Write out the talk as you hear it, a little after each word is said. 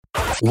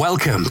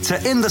Welcome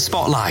to In the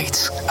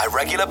Spotlight, a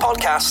regular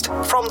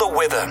podcast from the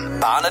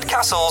Witham, Barnard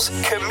Castle's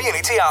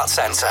Community Arts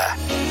Centre.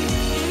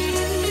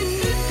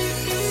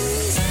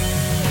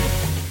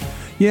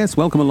 Yes,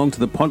 welcome along to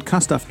the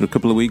podcast. After a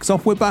couple of weeks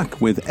off, we're back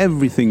with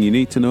everything you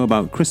need to know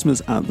about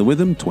Christmas at the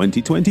Witham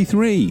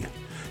 2023.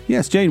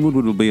 Yes, Jane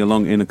Woodward will be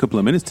along in a couple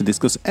of minutes to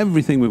discuss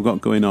everything we've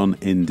got going on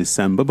in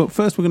December. But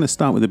first, we're going to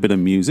start with a bit of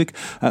music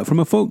from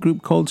a folk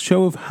group called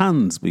Show of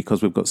Hands,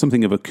 because we've got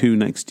something of a coup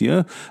next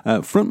year.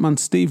 Frontman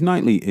Steve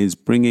Knightley is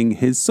bringing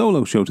his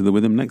solo show to the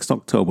Witham next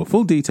October.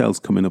 Full details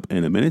coming up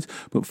in a minute.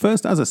 But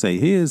first, as I say,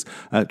 here's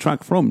a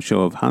track from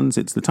Show of Hands.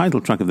 It's the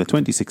title track of their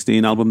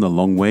 2016 album, The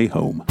Long Way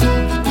Home.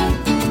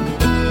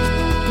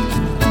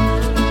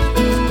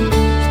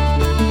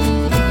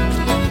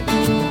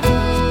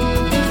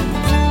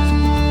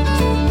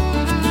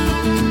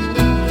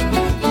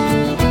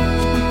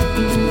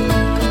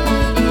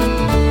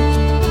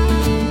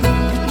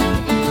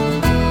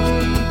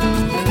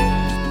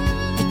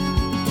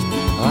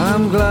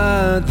 I'm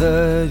glad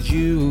that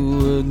you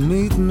would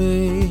meet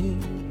me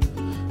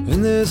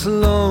in this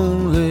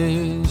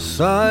lonely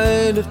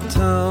side of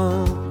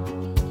town,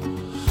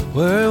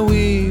 where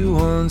we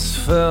once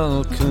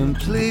felt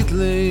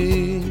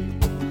completely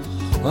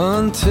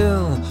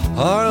until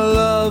our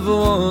love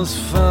was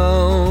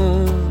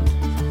found.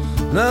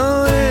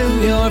 Now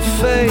in your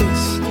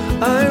face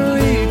I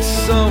read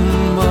so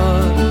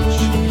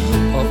much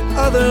of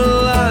other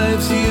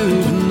lives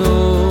you've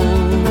known.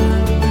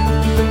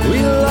 We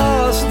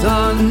lost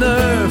our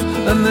nerve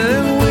and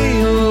then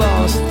we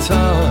lost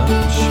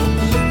touch.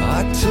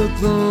 I took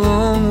the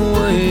long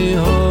way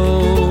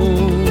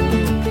home.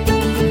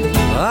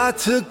 I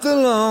took the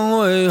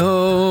long way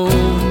home.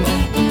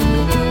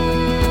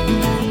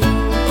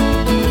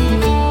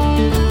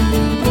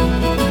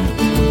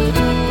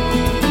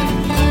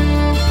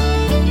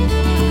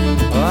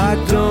 I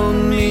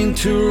don't mean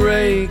to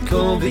rake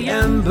all the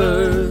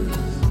embers,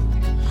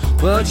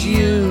 but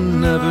you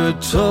never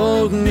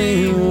told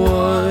me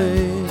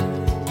why.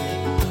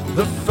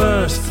 The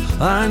first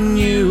I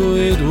knew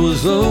it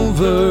was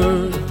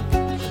over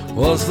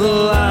was the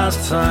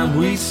last time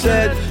we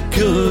said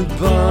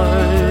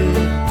goodbye.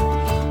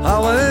 I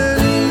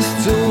went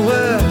east to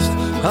west,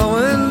 I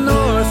went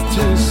north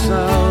to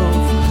south,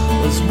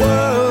 as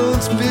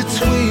worlds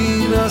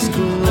between us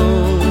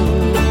grew.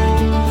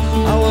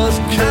 I was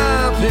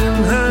cap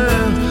in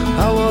hand,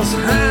 I was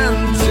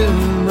hand to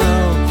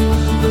mouth,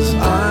 as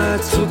I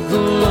took the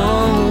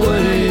long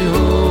way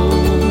home.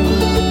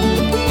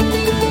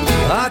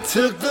 I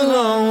took the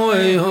long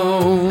way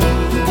home.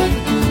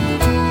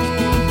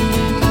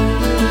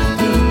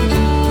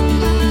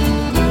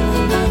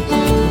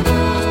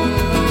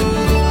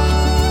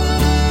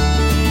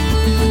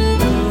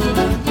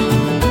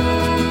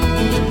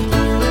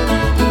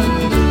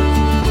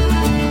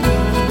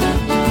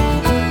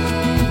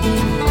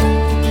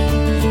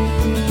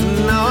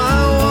 Now I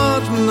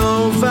want no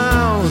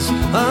vows,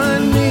 I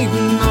need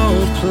no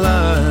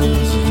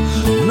plans,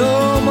 no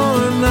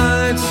more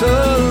nights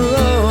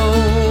alone.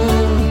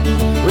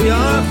 We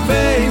are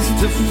face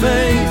to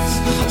face,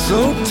 so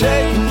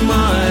take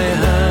my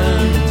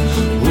hand.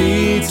 We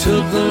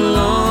took the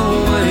long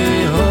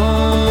way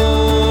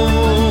home.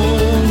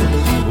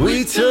 We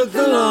took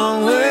the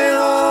long way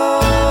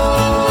home.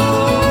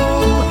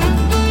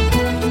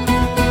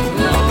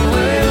 Long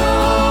way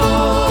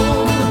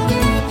home.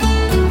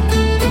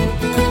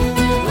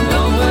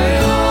 Long way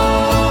home.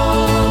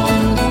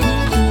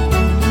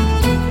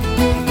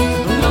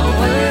 Long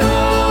way home. Long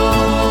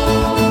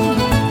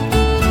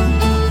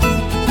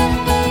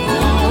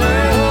way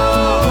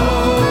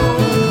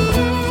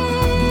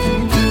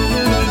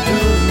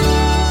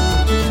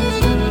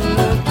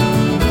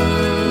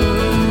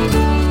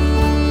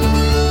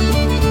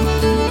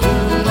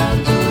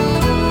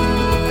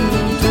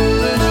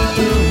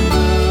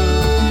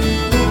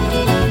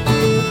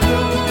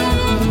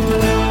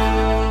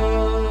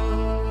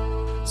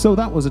So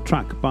that was a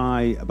track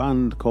by a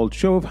band called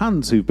Show of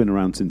Hands, who've been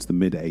around since the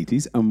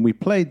mid-80s, and we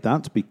played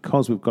that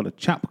because we've got a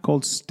chap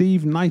called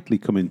Steve Knightley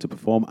coming to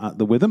perform at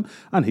the Witham,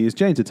 and here's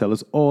Jane to tell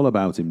us all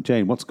about him.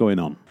 Jane, what's going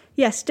on?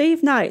 Yes,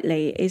 Steve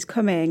Knightley is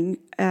coming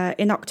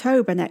in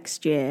October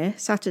next year,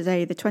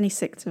 Saturday the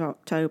 26th of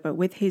October,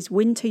 with his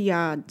Winter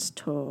Yards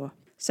tour.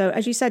 So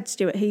as you said,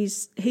 Stuart,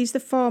 he's the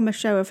former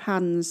Show of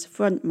Hands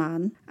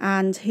frontman,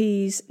 and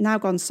he's now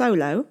gone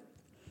solo,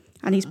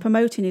 and he's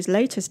promoting his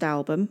latest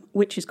album,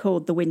 which is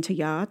called The Winter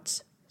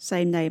Yards,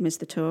 same name as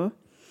the tour.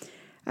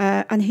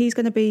 And he's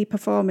going to be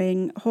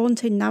performing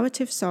haunting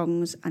narrative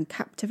songs and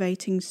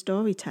captivating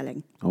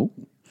storytelling. Oh.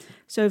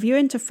 So if you're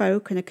into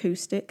folk and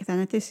acoustic,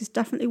 then this is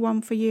definitely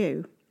one for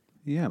you.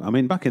 Yeah, I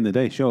mean, back in the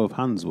day, Show of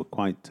Hands were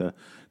quite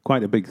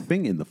a big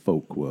thing in the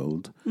folk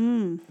world.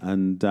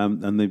 And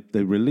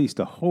they released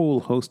a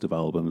whole host of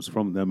albums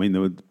from, I mean, they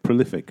were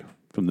prolific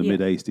from the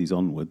mid-80s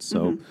onwards,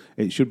 so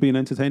it should be an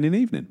entertaining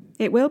evening.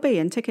 It will be,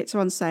 and tickets are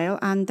on sale,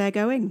 and they're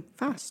going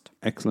fast.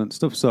 Excellent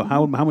stuff. So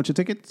how much are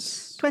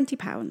tickets?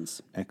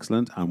 £20.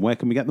 Excellent. And where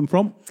can we get them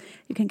from?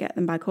 You can get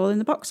them by calling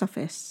the box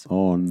office.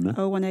 On?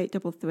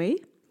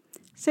 01833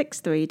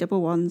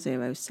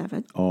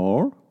 631107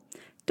 Or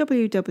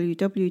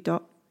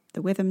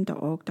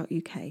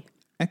www.thewitham.org.uk.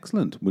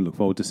 excellent. We look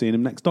forward to seeing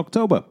him next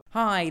October.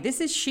 Hi, this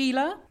is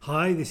Sheila.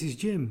 Hi, this is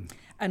Jim.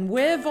 And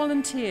we're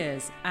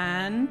volunteers,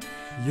 and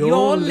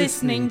You're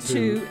listening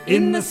to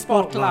In the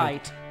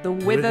Spotlight, the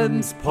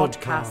Witham's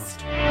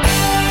podcast.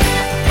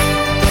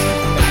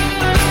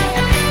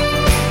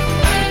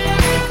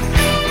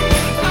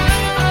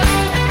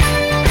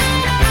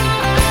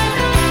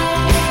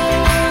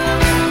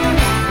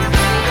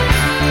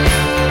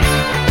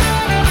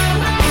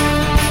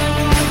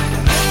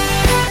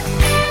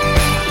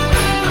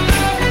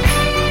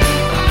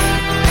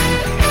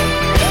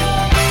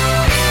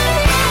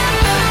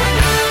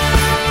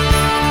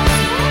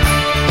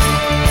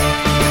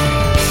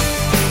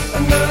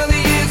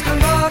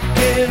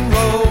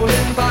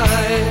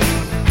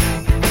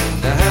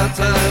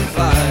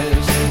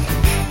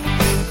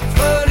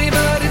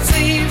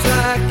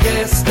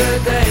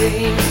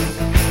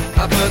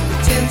 I put the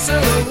tinsel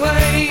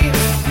away.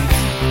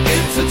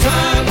 It's a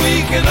time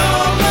we can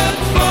all look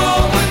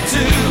forward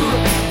to.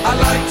 I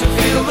like to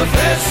feel the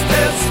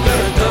festive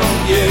spirit,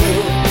 don't you?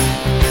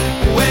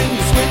 When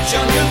you switch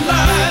on your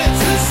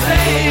lights and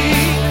say,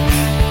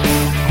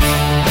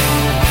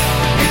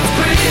 it's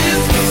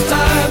Christmas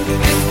time,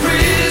 it's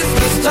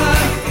Christmas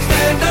time.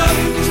 Stand up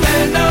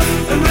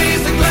and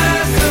raise a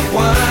glass of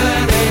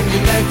wine and you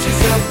let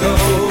yourself go.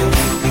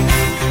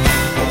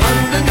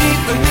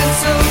 Underneath the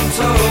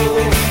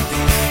mistletoe.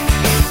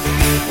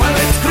 Well,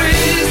 it's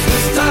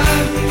Christmas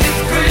time,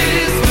 it's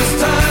Christmas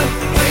time.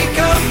 Wake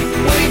up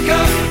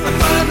and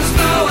find the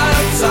snow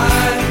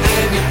outside,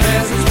 and your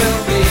presents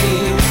will be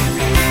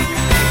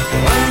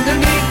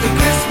underneath the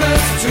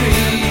Christmas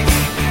tree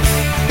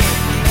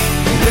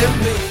with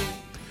me.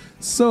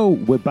 So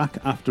we're back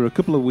after a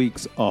couple of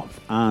weeks off,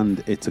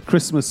 and it's a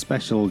Christmas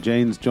special.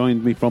 Jane's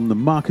joined me from the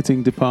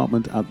marketing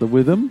department at the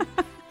Witham.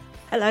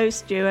 Hello,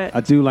 Stuart. I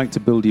do like to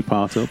build your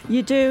part up.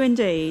 You do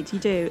indeed, you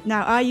do.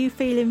 Now, are you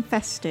feeling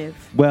festive?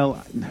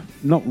 Well,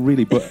 not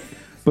really, but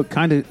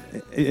kind of.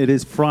 It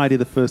is Friday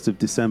the 1st of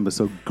December,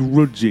 so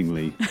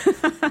grudgingly,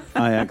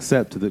 I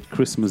accept that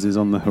Christmas is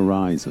on the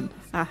horizon.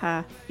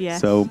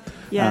 Yes. So,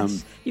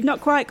 yes. You've not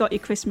quite got your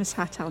Christmas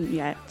hat on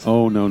yet.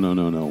 Oh,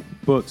 no.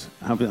 But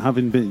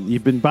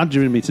you've been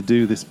badgering me to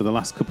do this for the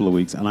last couple of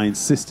weeks, and I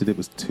insisted it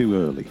was too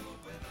early.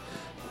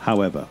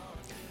 However,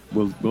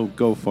 We'll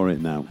go for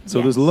it now. So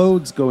yes. There's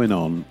loads going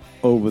on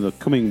over the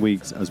coming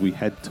weeks as we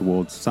head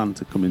towards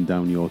Santa coming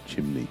down your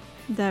chimney.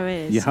 There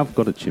is. You have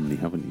got a chimney,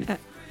 haven't you?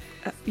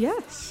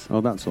 Yes. Oh,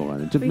 that's all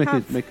right. Just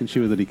making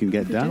sure that he can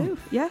get down. Do.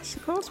 Yes,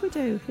 of course we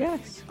do.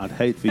 Yes. I'd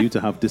hate for you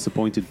to have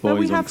disappointed boys well,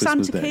 we on have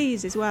Christmas Santa Day.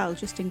 keys as well,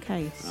 just in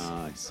case.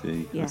 Ah, I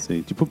see. Yeah. I see.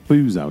 Do you put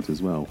booze out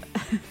as well?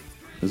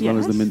 As well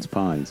as the mince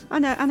pies?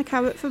 And a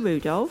carrot for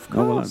Rudolph, of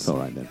course. Oh, well, that's all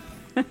right then.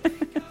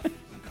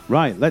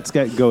 Right, let's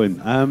get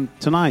going.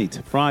 Tonight,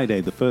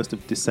 Friday, the 1st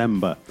of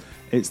December,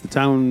 it's the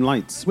town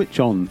lights switch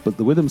on, but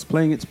the Witham's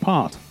playing its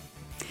part.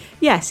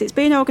 Yes, it's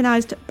been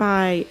organised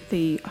by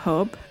the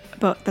Hub,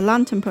 but the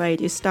Lantern Parade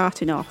is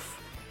starting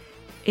off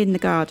in the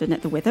garden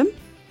at the Witham.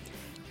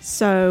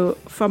 So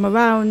from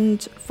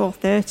around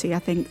 4:30, I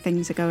think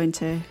things are going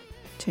to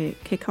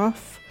kick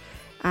off,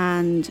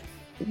 and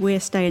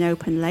we're staying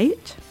open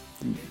late.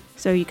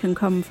 So you can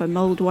come for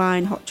mulled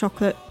wine, hot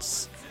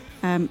chocolates,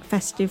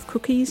 festive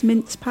cookies,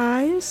 mince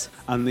pies.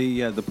 And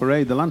the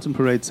parade, the Lantern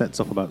Parade sets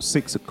off about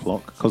 6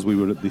 o'clock, because we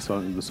were at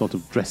the sort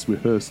of dress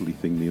rehearsal-y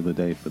thing the other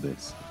day for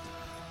this.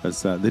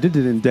 As they did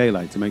it in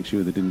daylight to make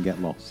sure they didn't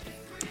get lost.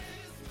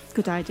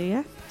 Good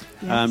idea.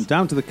 Yes.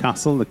 Down to the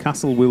castle. The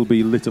castle will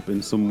be lit up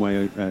in some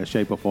way,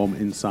 shape or form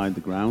inside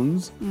the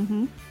grounds.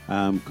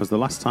 Because the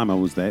last time I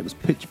was there, it was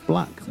pitch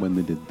black when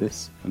they did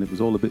this, and it was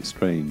all a bit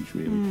strange,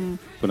 really.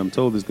 But I'm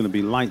told there's going to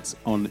be lights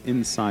on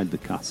inside the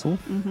castle,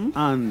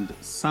 and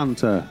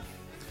Santa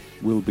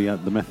will be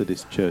at the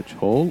Methodist Church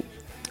Hall,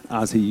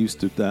 as he used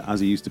to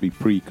be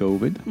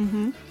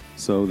pre-COVID.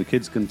 So the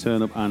kids can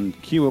turn up and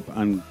queue up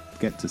and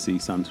get to see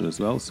Santa as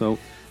well. So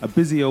a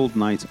busy old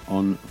night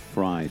on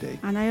Friday.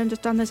 And I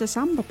understand there's a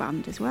samba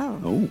band as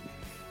well. Oh,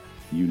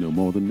 you know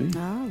more than me.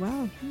 Oh,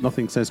 well.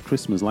 Nothing says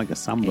Christmas like a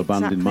samba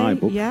band in my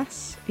book.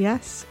 Yes.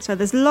 So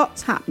there's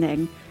lots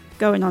happening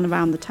going on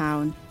around the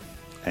town.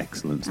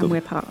 Excellent stuff. And we're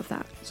part of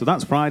that. So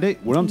that's Friday.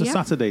 We're on to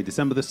Saturday,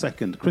 December the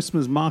 2nd.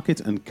 Christmas market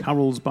and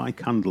carols by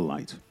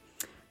candlelight.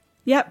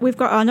 Yep, we've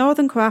got our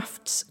Northern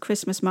Crafts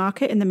Christmas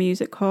market in the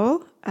music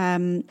hall.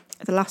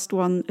 The last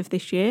one of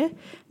this year,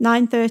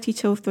 9:30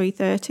 till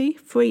 3:30,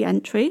 free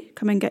entry.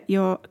 Come and get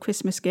your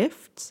Christmas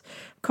gifts.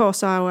 Of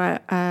course,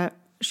 our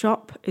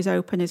shop is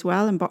open as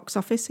well, and box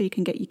office, so you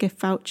can get your gift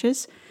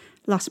vouchers,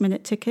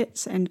 last-minute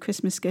tickets, and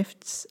Christmas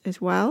gifts as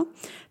well.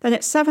 Then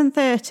at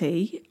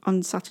 7:30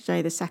 on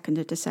Saturday, the 2nd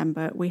of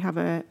December, we have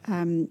a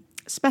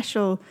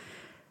special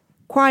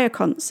choir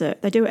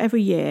concert. They do it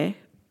every year.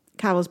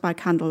 Carols by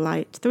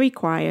Candlelight, 3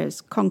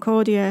 choirs,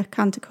 Concordia,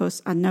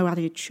 Canticus, and No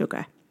Added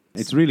Sugar.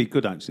 It's really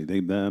good,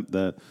 actually.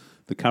 The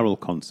the Carol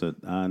concert,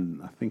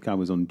 and I think I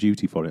was on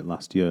duty for it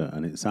last year,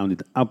 and it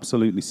sounded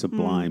absolutely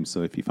sublime.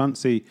 So if you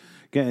fancy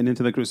getting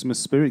into the Christmas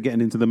spirit,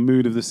 getting into the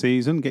mood of the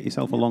season, get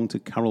yourself along to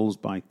Carols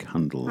by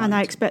Candlelight. And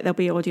I expect there'll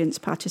be audience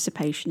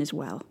participation as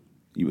well.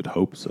 You would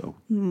hope so.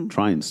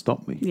 Try and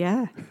stop me.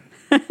 Yeah.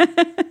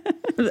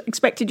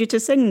 Expected you to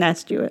sing there,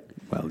 Stuart.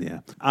 Well, yeah.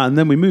 And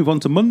then we move on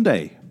to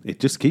Monday. It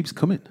just keeps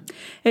coming.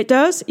 It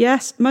does,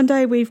 yes.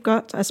 Monday we've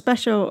got a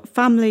special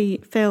family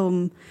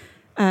film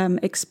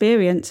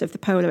experience of the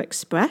Polar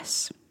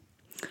Express.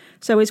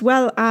 So as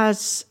well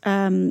as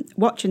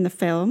watching the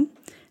film,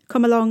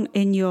 come along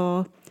in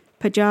your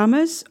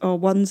pyjamas or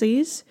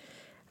onesies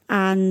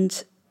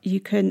and you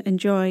can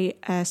enjoy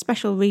a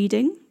special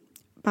reading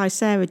by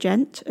Sarah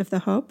Gent of The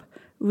Hub,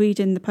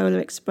 reading the Polar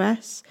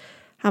Express,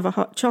 have a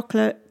hot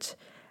chocolate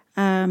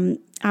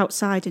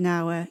outside in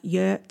our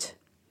yurt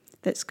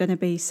that's going to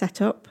be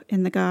set up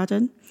in the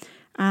garden.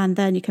 And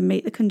then you can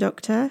meet the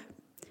conductor,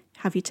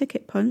 have your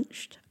ticket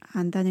punched,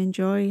 and then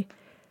enjoy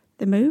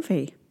the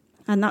movie.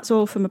 And that's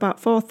all from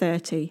about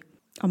 4:30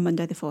 on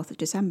Monday the 4th of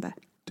December.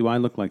 Do I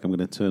look like I'm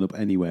going to turn up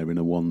anywhere in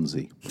a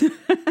onesie?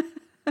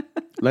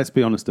 Let's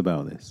be honest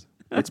about this.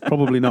 It's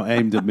probably not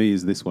aimed at me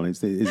as this one.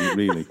 It isn't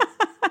really.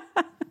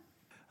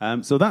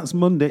 So that's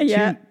Monday.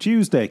 Yeah.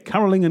 Tuesday,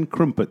 caroling and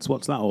crumpets.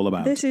 What's that all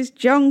about? This is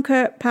John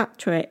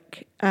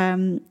Kirkpatrick,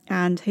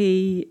 and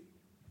he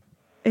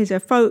is a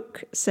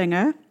folk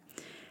singer,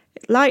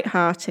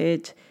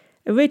 light-hearted,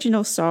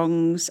 original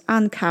songs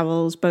and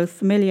carols, both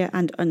familiar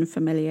and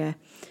unfamiliar.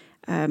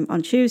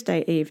 On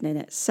Tuesday evening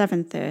at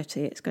 7:30,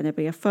 it's going to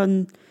be a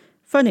fun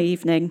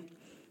evening.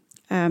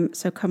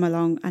 So come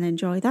along and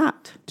enjoy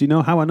that. Do you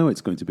know how I know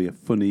it's going to be a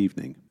fun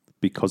evening?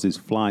 Because his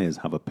flyers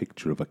have a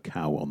picture of a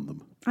cow on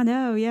them. I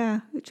know,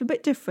 yeah. It's a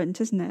bit different,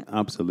 isn't it?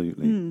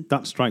 Absolutely.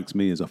 That strikes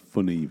me as a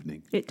fun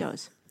evening. It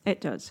does. It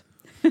does.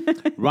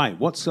 Right,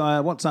 what's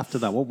after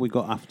that? What have we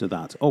got after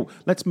that? Oh,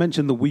 let's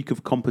mention the week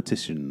of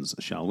competitions,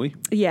 shall we?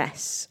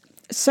 Yes.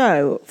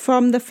 So,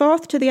 from the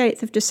 4th to the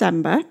 8th of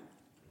December,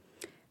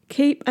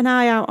 keep an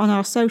eye out on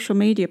our social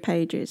media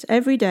pages.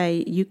 Every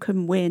day you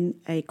can win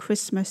a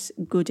Christmas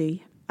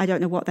goodie. I don't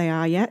know what they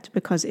are yet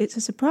because it's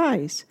a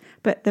surprise,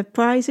 but the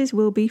prizes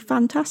will be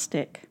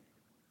fantastic.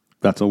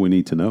 That's all we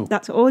need to know.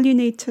 That's all you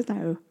need to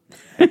know.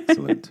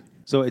 Excellent.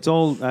 So it's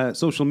all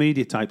social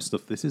media type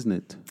stuff, this, isn't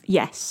it?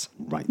 Yes.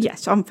 Right.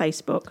 Yes, on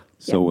Facebook.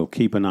 So we'll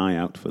keep an eye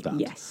out for that.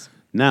 Yes.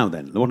 Now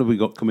then, what have we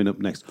got coming up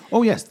next?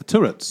 Oh, yes, the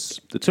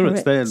turrets. The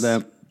turrets,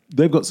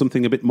 they've got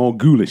something a bit more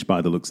ghoulish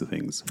by the looks of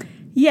things.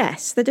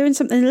 Yes, they're doing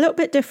something a little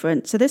bit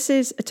different. So this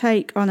is a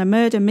take on a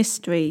murder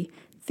mystery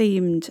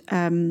themed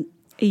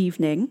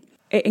evening.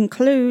 It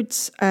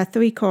includes a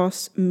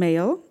 3-course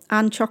meal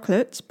and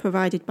chocolates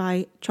provided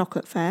by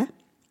Chocolate Fair.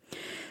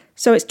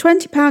 So it's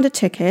 £20 a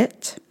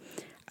ticket,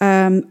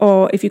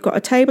 or if you've got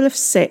a table of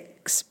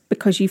 6,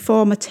 because you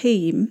form a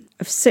team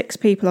of 6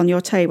 people on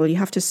your table, you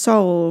have to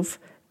solve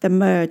the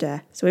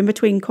murder. So in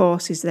between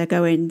courses,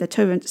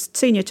 the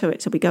senior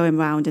turrets will be going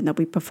round and they'll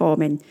be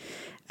performing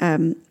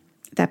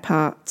their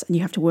parts, and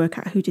you have to work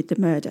out who did the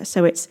murder.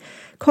 So it's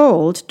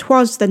called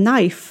 'Twas the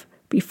Knife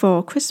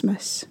Before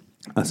Christmas.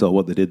 I saw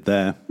what they did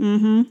there.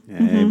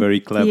 Very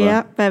clever.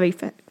 Yeah,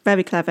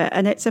 very clever.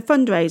 And it's a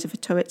fundraiser for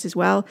turrets as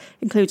well.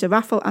 Includes a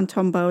raffle and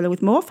tombola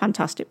with more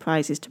fantastic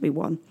prizes to be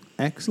won.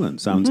 Excellent.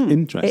 Sounds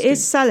interesting. It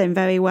is selling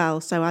very well,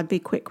 so I'd be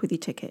quick with your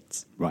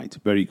tickets. Right,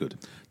 very good.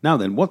 Now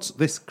then, what's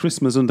this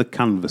Christmas under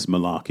canvas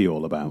malarkey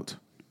all about?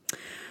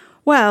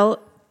 Well,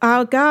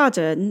 our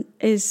garden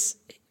is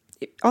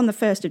on the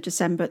 1st of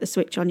December at the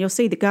switch on. You'll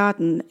see the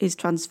garden is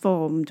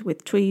transformed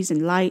with trees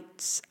and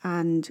lights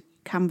and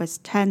canvas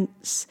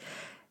tents.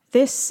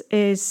 This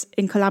is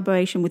in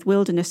collaboration with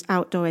Wilderness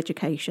Outdoor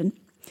Education.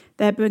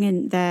 They're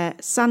bringing their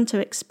Santa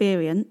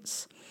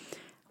experience,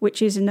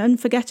 which is an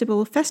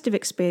unforgettable festive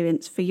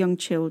experience for young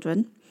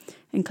children,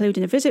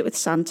 including a visit with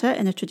Santa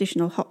in a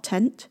traditional hot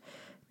tent,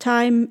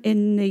 time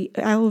in the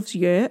elves'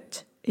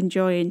 yurt,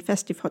 enjoying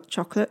festive hot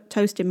chocolate,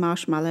 toasting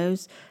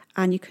marshmallows,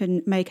 and you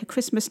can make a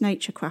Christmas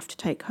nature craft to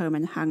take home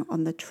and hang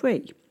on the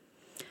tree.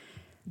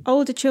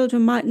 Older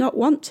children might not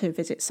want to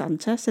visit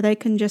Santa, so they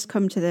can just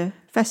come to the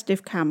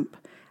festive camp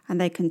and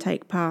they can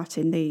take part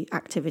in the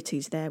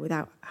activities there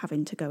without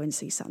having to go and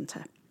see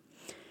Santa.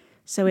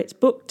 So it's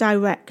booked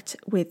direct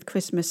with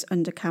Christmas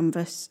Under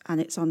Canvas, and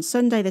it's on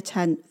Sunday the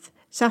 10th,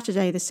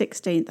 Saturday the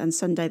 16th and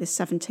Sunday the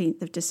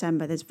 17th of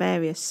December. There's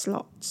various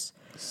slots.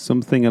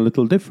 Something a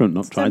little different,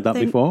 not tried that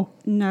before?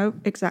 No,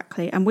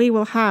 exactly. And we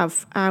will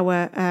have our...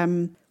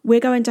 we're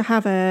going to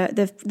have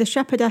the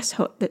shepherdess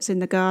hut that's in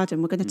the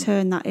garden. We're going to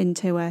turn that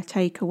into a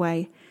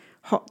takeaway,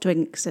 hot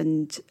drinks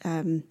and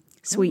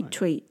sweet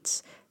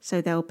treats. So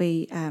there'll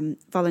be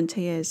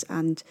volunteers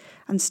and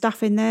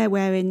staff in there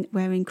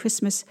wearing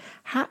Christmas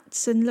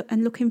hats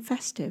and looking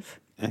festive.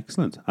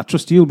 Excellent. I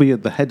trust you'll be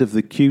at the head of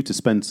the queue to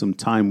spend some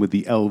time with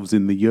the elves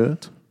in the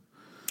yurt.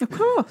 Of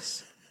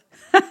course.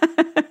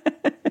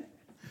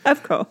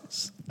 Of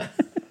course.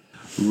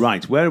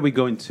 Right, where are we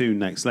going to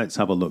next? Let's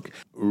have a look.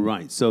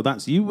 Right, so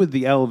that's you with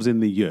the elves in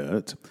the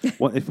yurt.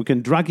 What if we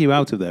can drag you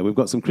out of there? We've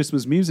got some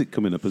Christmas music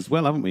coming up as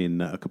well, haven't we,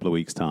 in a couple of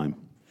weeks' time?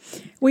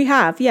 We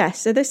have,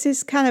 yes. So this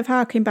is kind of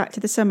harking back to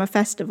the summer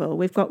festival.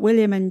 We've got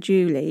William and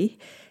Julie,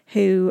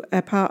 who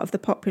are part of the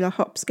popular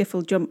Hop,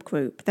 Skiffle, Jump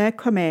group. They're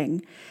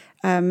coming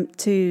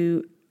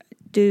to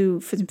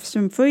do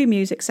some free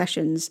music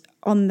sessions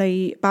on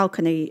the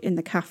balcony in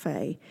the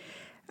cafe.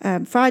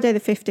 Friday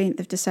the 15th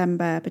of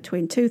December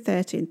between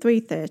 2:30 and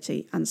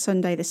 3:30, and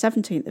Sunday the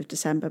 17th of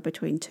December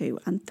between 2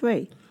 and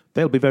 3.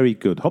 They'll be very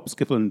good. Hop,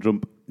 Skiffle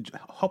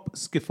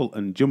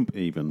and Jump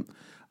even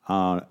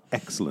are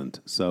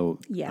excellent. So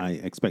Yeah. I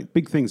expect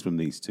big things from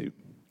these two.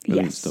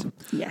 Brilliant Yes. stuff.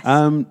 Yes.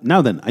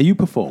 Now then, are you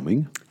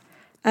performing?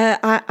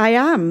 I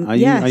am. Are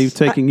yes. you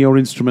taking your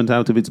instrument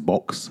out of its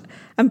box?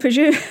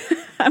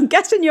 I'm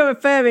guessing you're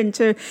referring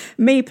to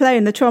me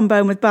playing the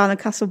trombone with Barnard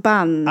Castle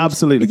Band.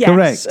 Absolutely,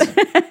 yes. correct.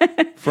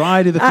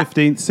 Friday the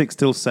 15th, 6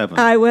 till 7.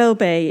 I will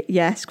be,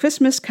 yes.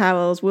 Christmas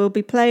carols will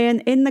be playing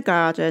in the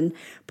garden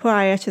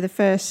prior to the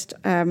first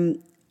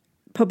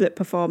public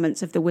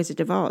performance of The Wizard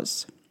of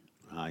Oz.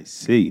 I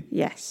see.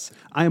 Yes.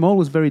 I am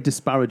always very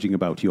disparaging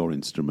about your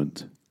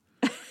instrument,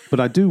 but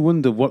I do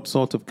wonder what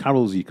sort of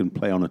carols you can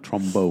play on a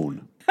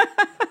trombone.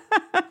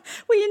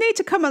 Well, you need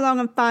to come along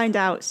and find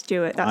out,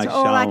 Stuart. That's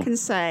all I can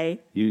say.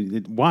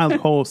 Wild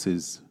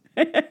horses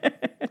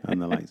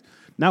and the likes.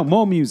 Now,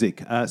 more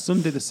music.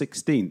 Sunday the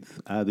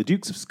 16th, the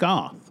Dukes of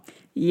Scarth.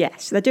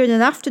 Yes, they're doing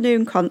an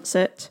afternoon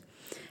concert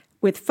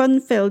with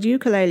fun-filled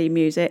ukulele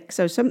music,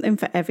 so something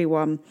for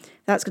everyone.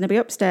 That's going to be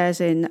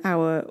upstairs in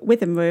our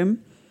Witham room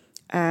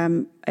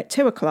at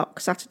 2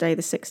 o'clock, Saturday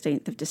the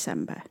 16th of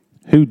December.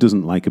 Who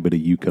doesn't like a bit of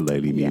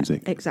ukulele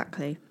music? Yeah,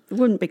 exactly. It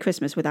wouldn't be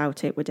Christmas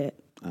without it, would it?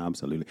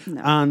 Absolutely.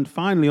 No. And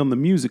finally, on the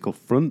musical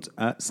front,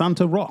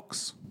 Santa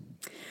Rocks.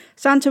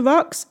 Santa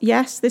Rocks,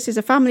 yes, this is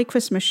a family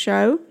Christmas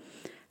show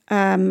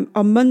on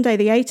Monday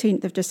the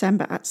 18th of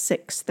December at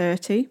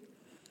 6:30.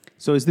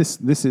 So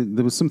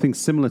there was something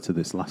similar to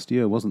this last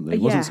year, wasn't there?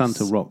 It wasn't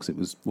Santa Rocks, it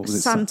was, what was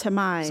it? Santa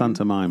Mime.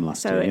 Santa Mime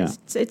last year, yeah.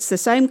 So it's the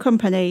same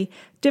company,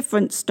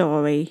 different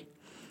story,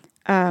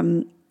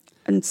 and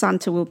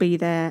Santa will be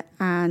there.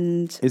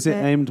 And is it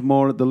aimed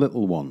more at the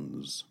little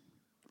ones,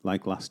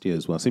 like last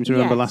year's? Well, I seem to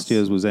remember last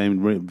year's was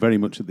aimed very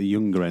much at the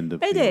younger end of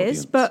the audience. It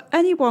is, but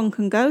anyone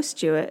can go,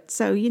 Stuart.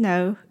 So,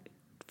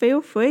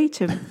 feel free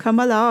to come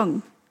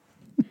along.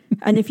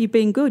 And if you've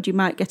been good, you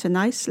might get a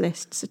nice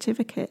list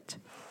certificate.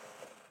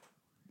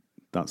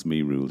 That's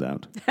me ruled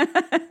out.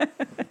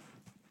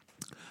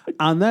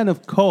 And then,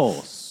 of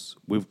course,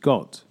 we've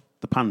got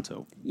the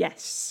Panto.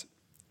 Yes.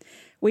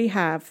 We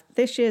have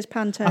this year's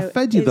Panto. I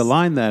fed you the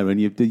line there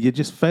and you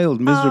just failed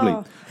miserably.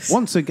 Oh.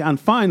 Once again,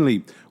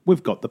 finally,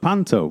 we've got the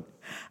Panto.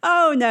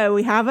 Oh, no,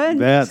 we haven't.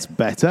 That's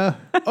better.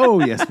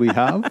 Oh, yes, we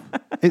have.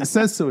 It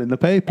says so in the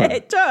paper.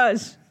 It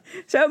does.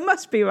 So it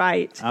must be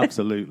right.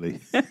 Absolutely.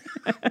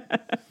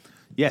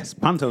 Yes,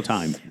 Panto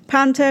time.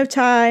 Panto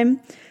time,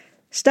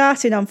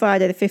 starting on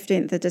Friday the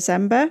 15th of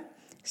December.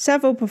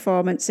 Several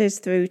performances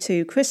through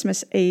to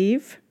Christmas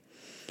Eve.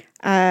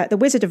 The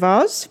Wizard of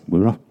Oz.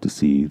 We're off to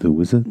see the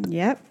wizard.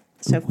 Yep.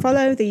 So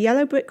follow the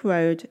yellow brick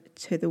road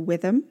to the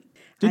Witham.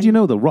 Did you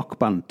know the rock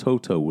band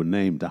Toto were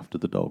named after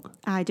the dog?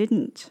 I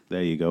didn't.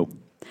 There you go.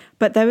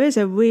 But there is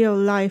a real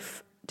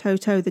life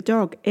Toto the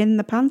dog in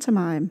the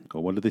pantomime.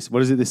 God, what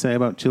is it they say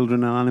about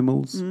children and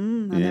animals?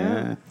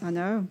 I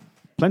know.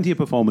 Plenty of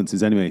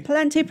performances anyway.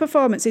 Plenty of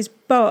performances,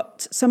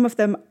 but some of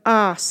them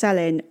are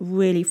selling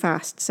really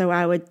fast. So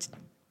I would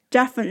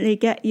definitely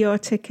get your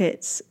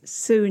tickets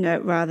sooner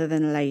rather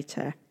than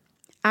later.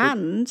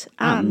 And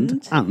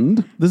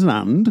there's an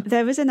and.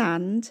 There is an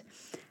and.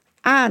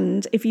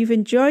 And if you've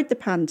enjoyed the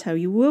panto,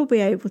 you will be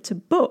able to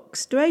book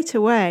straight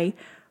away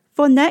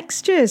for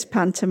next year's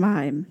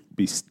pantomime.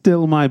 Be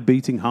still my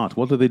beating heart.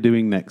 What are they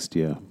doing next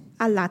year?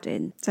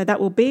 Aladdin. So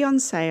that will be on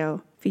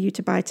sale for you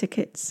to buy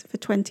tickets for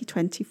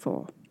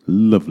 2024.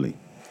 Lovely.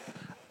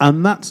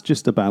 And that's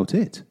just about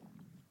it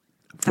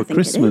for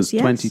Christmas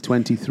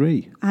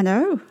 2023. I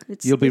know.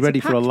 You'll be ready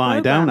for a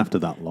lie down program. after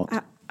that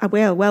lot. I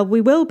will. Well,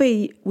 we will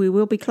be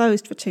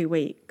closed for 2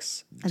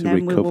 weeks, and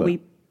then recover. we will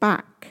be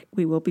back.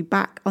 We will be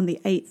back on the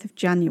 8th of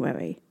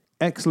January.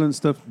 Excellent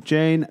stuff.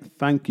 Jane,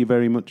 thank you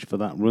very much for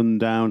that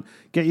rundown.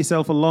 Get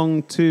yourself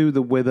along to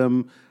the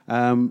Witham.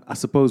 I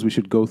suppose we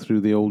should go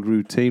through the old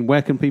routine.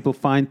 Where can people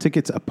find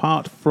tickets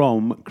apart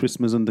from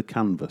Christmas Under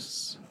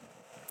Canvas?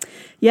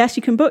 Yes,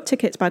 you can book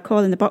tickets by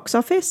calling the box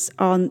office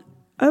on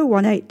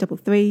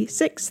 01833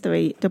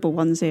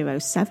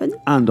 631107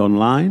 And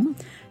online?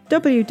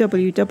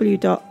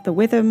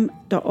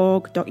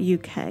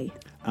 www.thewitham.org.uk.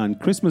 And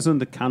Christmas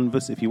Under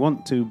Canvas, if you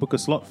want to book a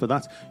slot for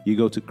that, you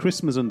go to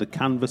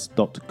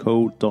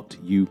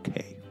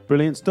christmasundercanvas.co.uk.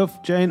 Brilliant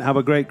stuff. Jane, have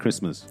a great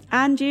Christmas.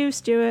 And you,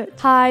 Stuart.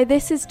 Hi,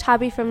 this is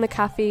Tabby from the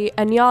Cafe,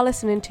 and you're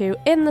listening to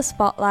In the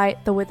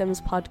Spotlight, the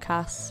Witham's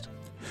podcast.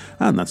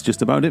 And that's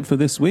just about it for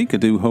this week. I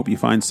do hope you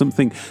find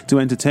something to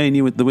entertain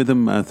you at the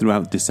Witham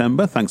throughout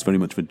December. Thanks very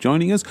much for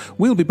joining us.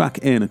 We'll be back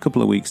in a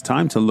couple of weeks'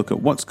 time to look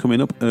at what's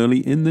coming up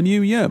early in the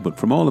new year. But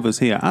from all of us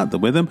here at the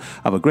Witham,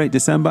 have a great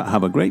December,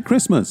 have a great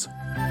Christmas.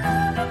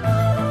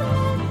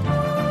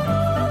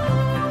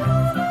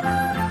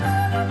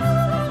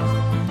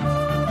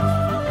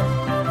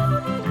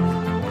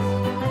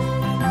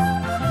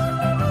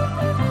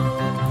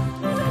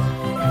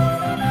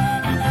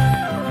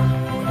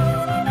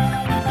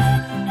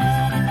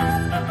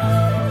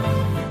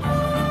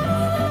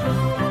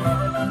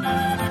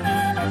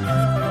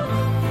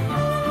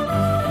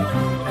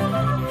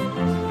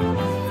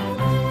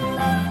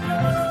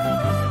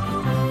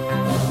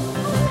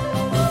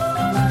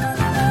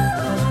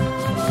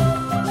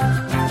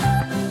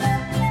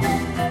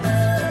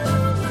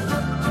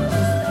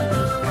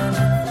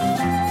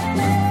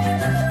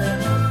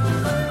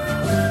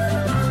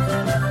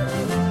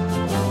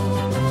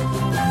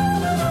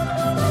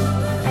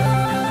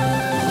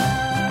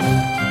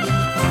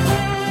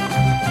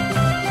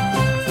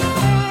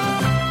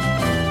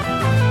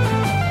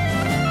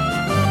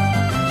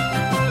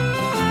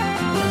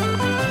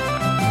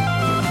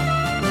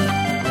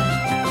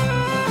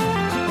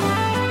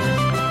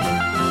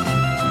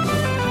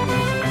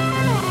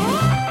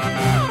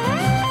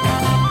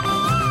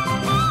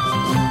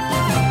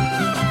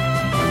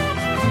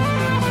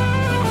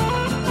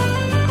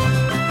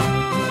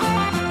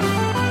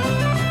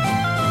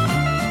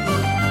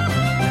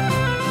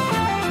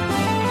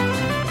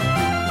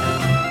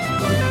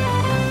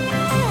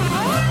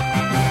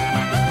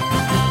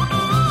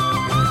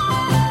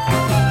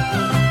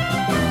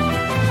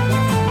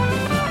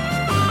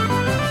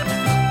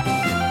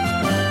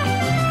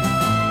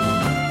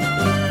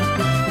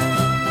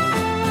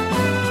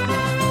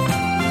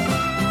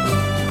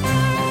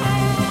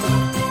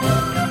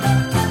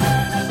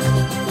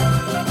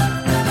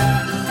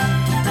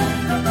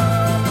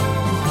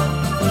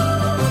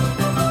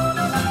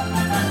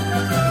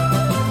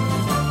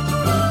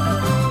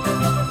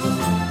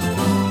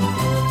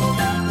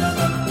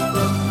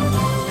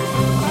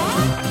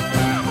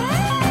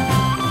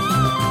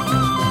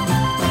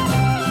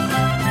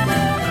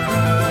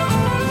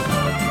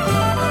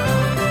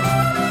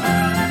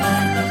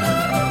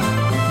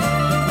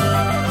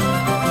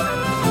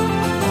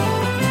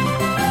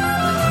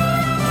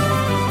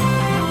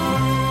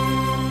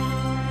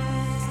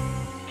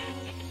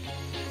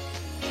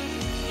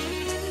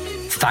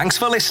 Thanks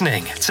for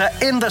listening to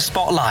In the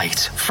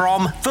Spotlight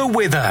from the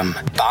Witham,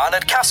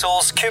 Barnard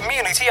Castle's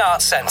Community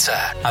Arts Centre.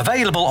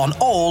 Available on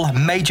all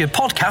major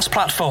podcast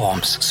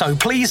platforms. So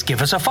please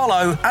give us a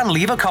follow and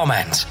leave a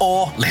comment.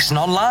 Or listen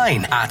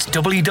online at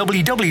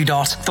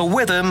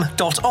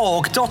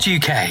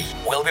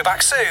www.thewitham.org.uk. We'll be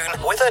back soon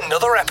with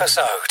another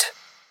episode.